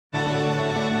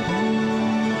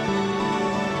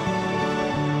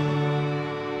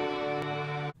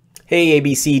Hey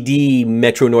ABCD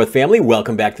Metro North family,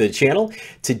 welcome back to the channel.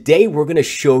 Today we're going to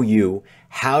show you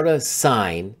how to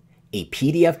sign a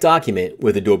PDF document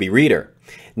with Adobe Reader.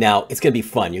 Now it's going to be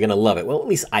fun, you're going to love it. Well, at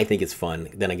least I think it's fun.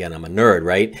 Then again, I'm a nerd,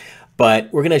 right?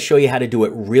 But we're going to show you how to do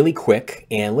it really quick.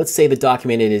 And let's say the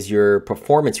document is your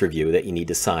performance review that you need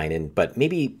to sign, but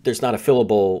maybe there's not a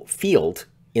fillable field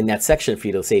in that section for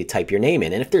you to say type your name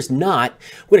in. And if there's not,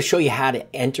 we're going to show you how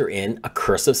to enter in a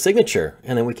cursive signature,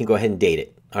 and then we can go ahead and date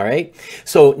it. All right.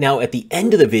 So now at the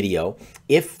end of the video,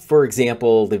 if, for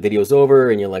example, the video's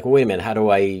over and you're like, well, wait a minute, how do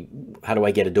I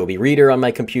get Adobe Reader on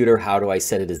my computer? How do I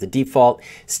set it as the default?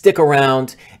 Stick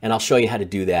around and I'll show you how to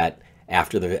do that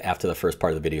after the first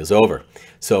part of the video is over.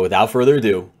 So without further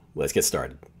ado, let's get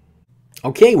started.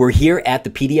 Okay, we're here at the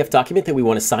PDF document that we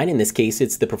want to sign. In this case,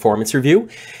 it's the performance review.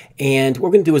 And what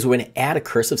we're going to do is we're going to add a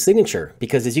cursive signature,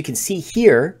 because as you can see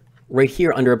here, right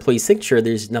here under employee signature,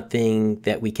 there's nothing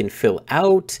that we can fill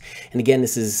out. And again,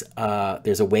 this is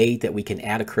there's a way that we can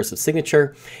add a cursive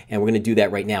signature, and we're going to do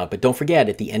that right now. But don't forget,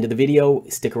 at the end of the video,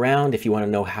 stick around if you want to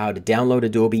know how to download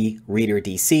Adobe Reader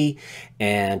DC,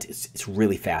 and it's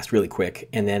really fast, really quick.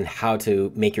 And then how to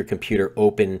make your computer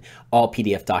open all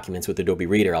PDF documents with Adobe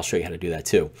Reader. I'll show you how to do that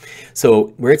too. So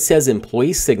where it says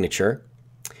employee signature,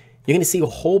 you're going to see a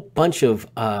whole bunch of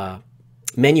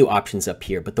menu options up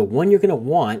here, but the one you're going to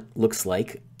want looks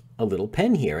like a little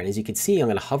pen here. And as you can see, I'm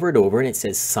going to hover it over and it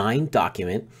says sign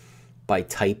document by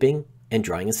typing and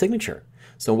drawing a signature.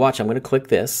 So watch, I'm going to click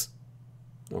this.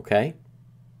 Okay.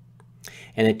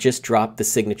 And it just dropped the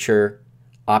signature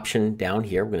option down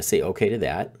here. We're going to say okay to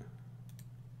that.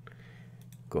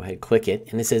 Go ahead, click it.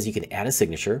 And it says you can add a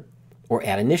signature or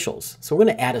add initials. So we're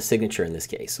going to add a signature in this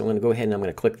case. So I'm going to go ahead and I'm going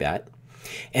to click that.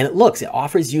 And it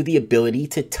offers you the ability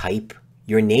to type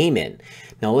your name in.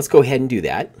 Now let's go ahead and do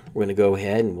that. We're going to go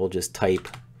ahead and we'll just type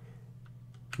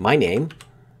my name.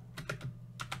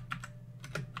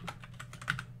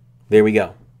 There we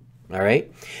go. All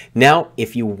right. Now,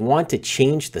 if you want to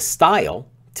change the style,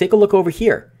 take a look over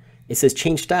here. It says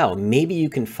change style. Maybe you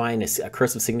can find a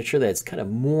cursive signature that's kind of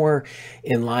more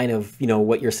in line of,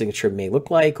 what your signature may look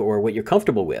like or what you're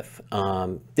comfortable with.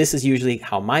 This is usually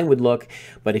how mine would look,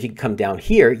 but if you come down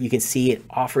here, you can see it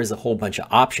offers a whole bunch of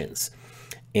options.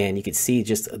 And you can see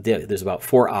there's about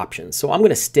 4 options. So I'm going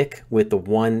to stick with the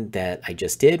one that I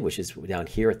just did, which is down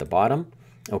here at the bottom.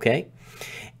 Okay.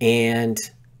 And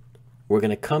we're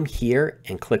going to come here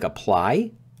and click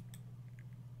apply.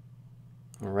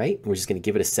 All right. We're just going to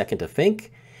give it a second to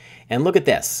think. And look at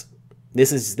this.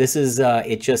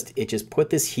 It just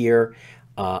put this here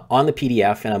on the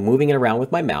PDF, and I'm moving it around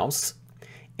with my mouse.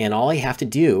 And all I have to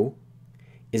do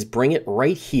is bring it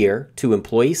right here to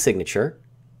employee signature.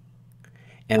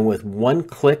 And with one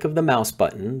click of the mouse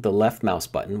button, the left mouse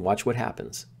button, watch what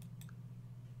happens.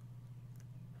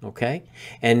 Okay.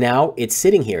 And now it's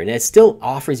sitting here, and it still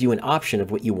offers you an option of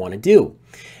what you want to do.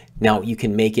 Now you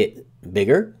can make it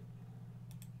bigger.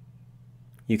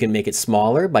 You can make it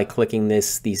smaller by clicking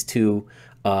these 2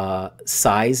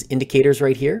 size indicators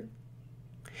right here.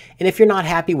 And if you're not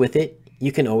happy with it,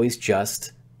 you can always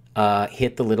just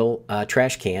hit the little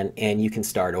trash can and you can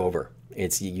start over.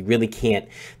 You really can't.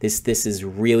 This is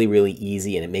really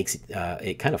easy, and it makes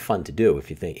it kind of fun to do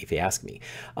if you ask me.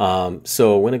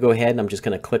 So I'm going to go ahead and I'm just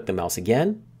going to click the mouse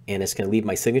again, and it's going to leave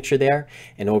my signature there.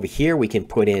 And over here we can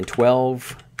put in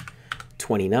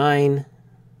 12/29.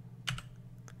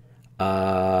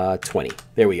 20.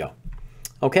 There we go.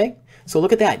 Okay, so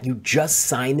look at that. You just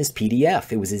signed this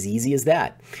PDF. It was as easy as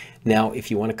that. Now, if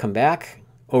you want to come back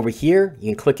over here,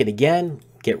 you can click it again,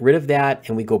 get rid of that,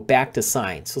 and we go back to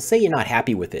sign. So say you're not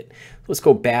happy with it. Let's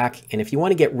go back, and if you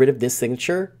want to get rid of this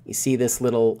signature, you see this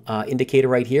little indicator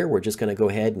right here. We're just going to go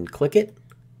ahead and click it,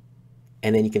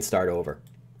 and then you can start over.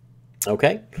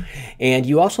 Okay, and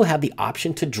you also have the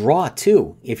option to draw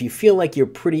too. If you feel like you're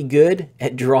pretty good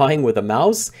at drawing with a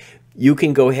mouse, you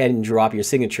can go ahead and drop your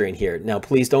signature in here. Now,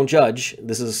 please don't judge.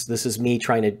 This is me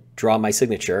trying to draw my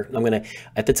signature. I'm going to,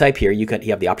 at the type here, you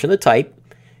have the option to type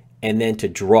and then to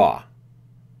draw.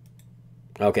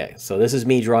 Okay, so this is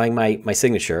me drawing my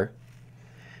signature.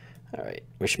 All right,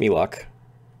 wish me luck.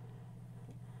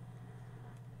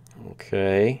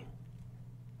 Okay.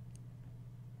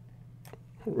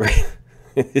 Right.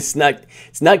 It's not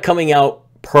coming out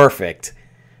perfect.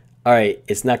 All right,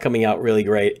 it's not coming out really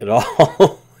great at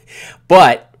all.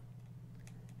 But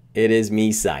it is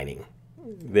me signing.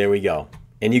 There we go.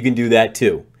 And you can do that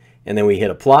too. And then we hit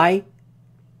apply.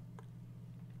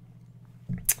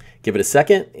 Give it a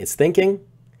second. It's thinking.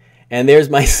 And there's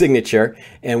my signature.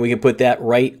 And we can put that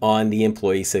right on the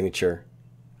employee signature.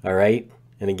 All right.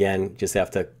 And again, just have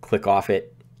to click off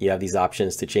it you have these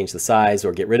options to change the size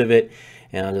or get rid of it,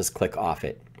 and I'll just click off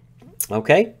it.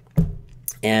 Okay,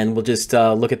 and we'll just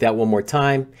look at that one more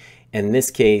time. In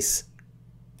this case,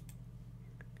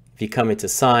 if you come into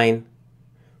sign,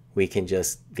 we can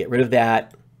just get rid of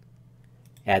that,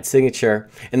 add signature,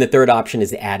 and the third option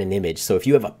is to add an image. So if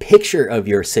you have a picture of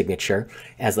your signature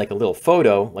as like a little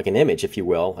photo, like an image, if you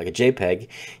will, like a JPEG,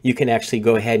 you can actually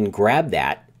go ahead and grab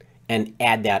that and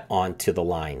add that onto the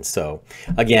line. So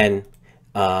again,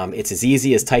 it's as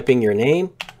easy as typing your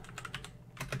name,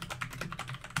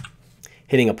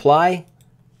 hitting apply,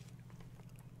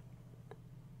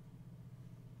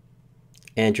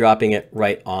 and dropping it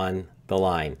right on the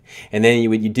line. And then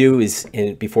what you do is,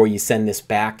 before you send this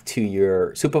back to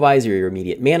your supervisor or your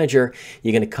immediate manager,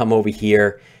 you're going to come over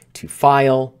here to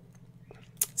File,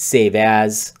 Save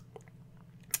As,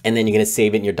 and then you're going to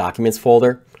save it in your Documents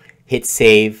folder, hit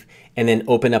Save, and then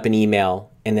open up an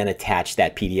email and then attach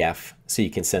that PDF so you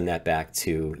can send that back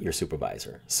to your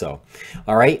supervisor. So,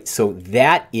 all right, so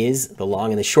that is the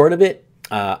long and the short of it.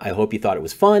 I hope you thought it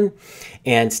was fun,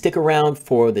 and stick around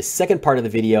for the second part of the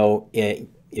video.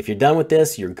 If you're done with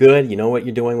this, you're good, you know what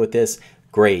you're doing with this,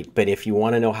 great. But if you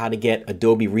want to know how to get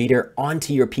Adobe Reader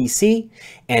onto your PC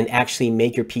and actually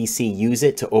make your PC use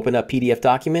it to open up PDF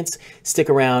documents, stick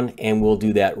around and we'll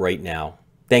do that right now.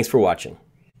 Thanks for watching.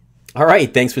 All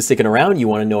right, thanks for sticking around. You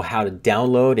want to know how to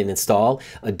download and install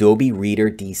Adobe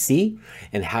Reader DC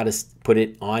and how to put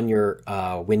it on your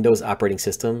Windows operating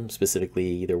system, specifically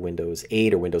either Windows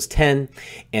 8 or Windows 10,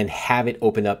 and have it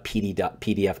open up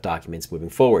PDF documents moving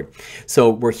forward. So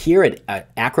we're here at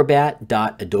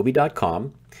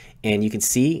acrobat.adobe.com, and you can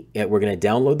see we're going to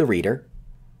download the reader.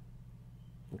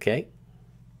 Okay.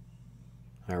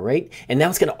 All right, and now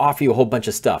it's going to offer you a whole bunch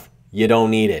of stuff. You don't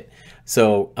need it.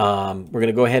 So we're going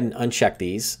to go ahead and uncheck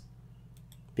these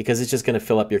because it's just going to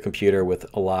fill up your computer with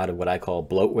a lot of what I call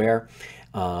bloatware.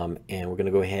 And we're going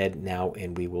to go ahead now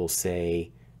and we will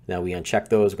say, now we uncheck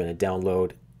those, we're going to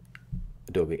download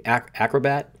Adobe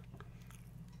Acrobat.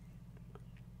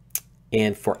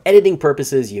 And for editing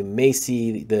purposes, you may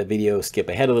see the video skip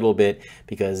ahead a little bit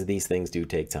because these things do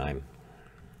take time.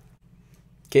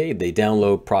 Okay, the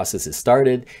download process is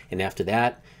started, and after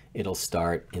that, it'll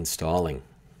start installing.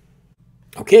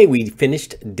 Okay, we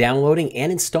finished downloading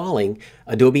and installing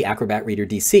Adobe Acrobat Reader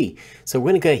DC. So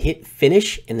we're going to go hit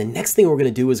finish, and the next thing we're going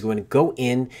to do is we're going to go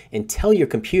in and tell your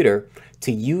computer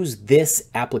to use this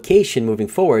application moving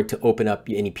forward to open up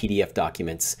any PDF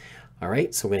documents. All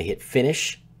right, so we're going to hit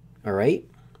finish. All right.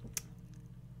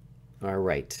 All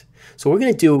right. So what we're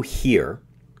going to do here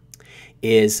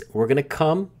is we're going to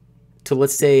come to, we'll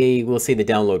say the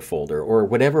download folder or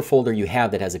whatever folder you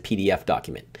have that has a PDF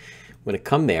document. I'm going to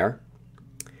come there.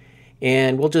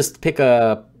 And we'll just pick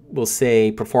we'll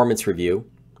say performance review,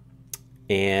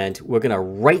 and we're going to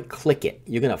right click it.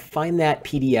 You're going to find that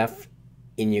PDF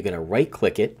and you're going to right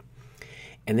click it.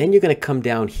 And then you're going to come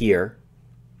down here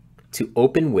to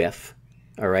open with.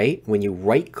 All right. When you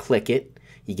right click it,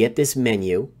 you get this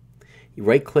menu. You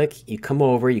right click, you come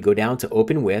over, you go down to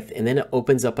open with, and then it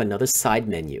opens up another side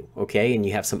menu. Okay. And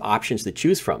you have some options to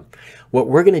choose from. What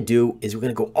we're going to do is we're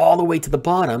going to go all the way to the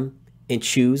bottom and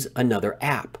choose another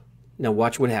app. Now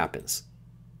watch what happens.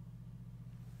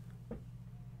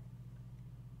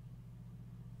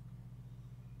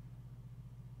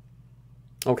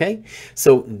 Okay,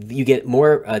 so you get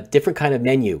more different kind of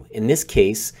menu. In this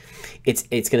case, it's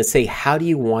going to say, how do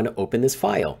you want to open this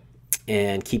file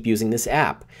and keep using this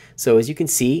app? So as you can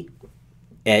see,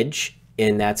 Edge,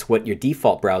 and that's what your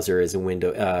default browser is in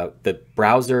Windows. The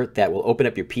browser that will open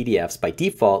up your PDFs by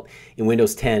default in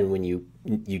Windows 10 when you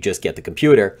just get the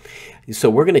computer. So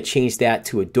we're going to change that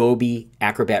to Adobe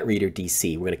Acrobat Reader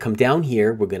DC. We're going to come down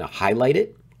here, we're going to highlight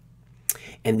it,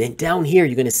 and then down here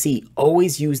you're going to see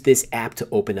always use this app to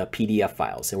open up PDF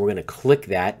files. And we're going to click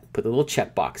that, put a little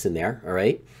checkbox in there, all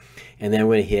right? And then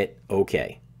we're going to hit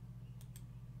OK.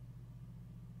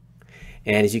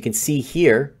 And as you can see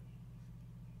here,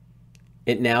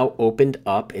 it now opened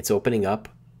up, it's opening up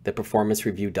the performance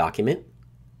review document.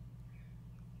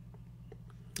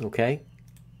 Okay.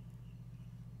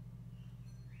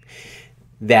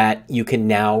 That you can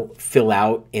now fill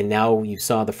out, and now you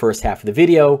saw the first half of the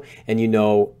video and you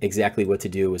know exactly what to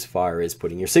do as far as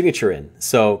putting your signature in.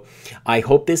 So I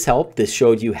hope this helped. This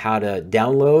showed you how to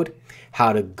download,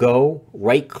 how to go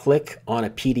right click on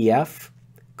a PDF,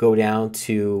 go down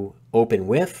to open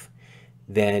with,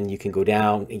 then you can go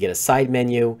down and get a side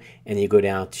menu, and you go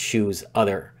down to choose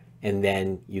other, and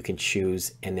then you can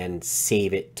choose and then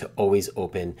save it to always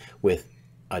open with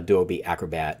Adobe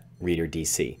Acrobat Reader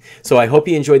DC. So I hope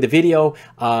you enjoyed the video.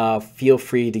 Feel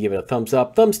free to give it a thumbs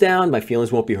up, thumbs down. My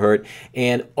feelings won't be hurt.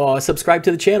 And subscribe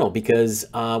to the channel because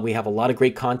we have a lot of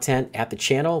great content at the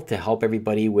channel to help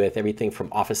everybody with everything from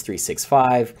Office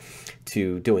 365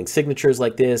 to doing signatures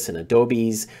like this and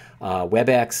Adobe's,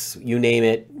 WebEx, you name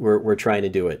it, we're trying to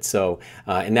do it. So,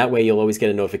 and that way you'll always get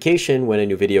a notification when a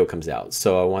new video comes out.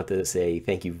 So I want to say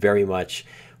thank you very much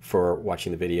for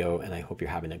watching the video, and I hope you're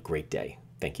having a great day.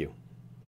 Thank you.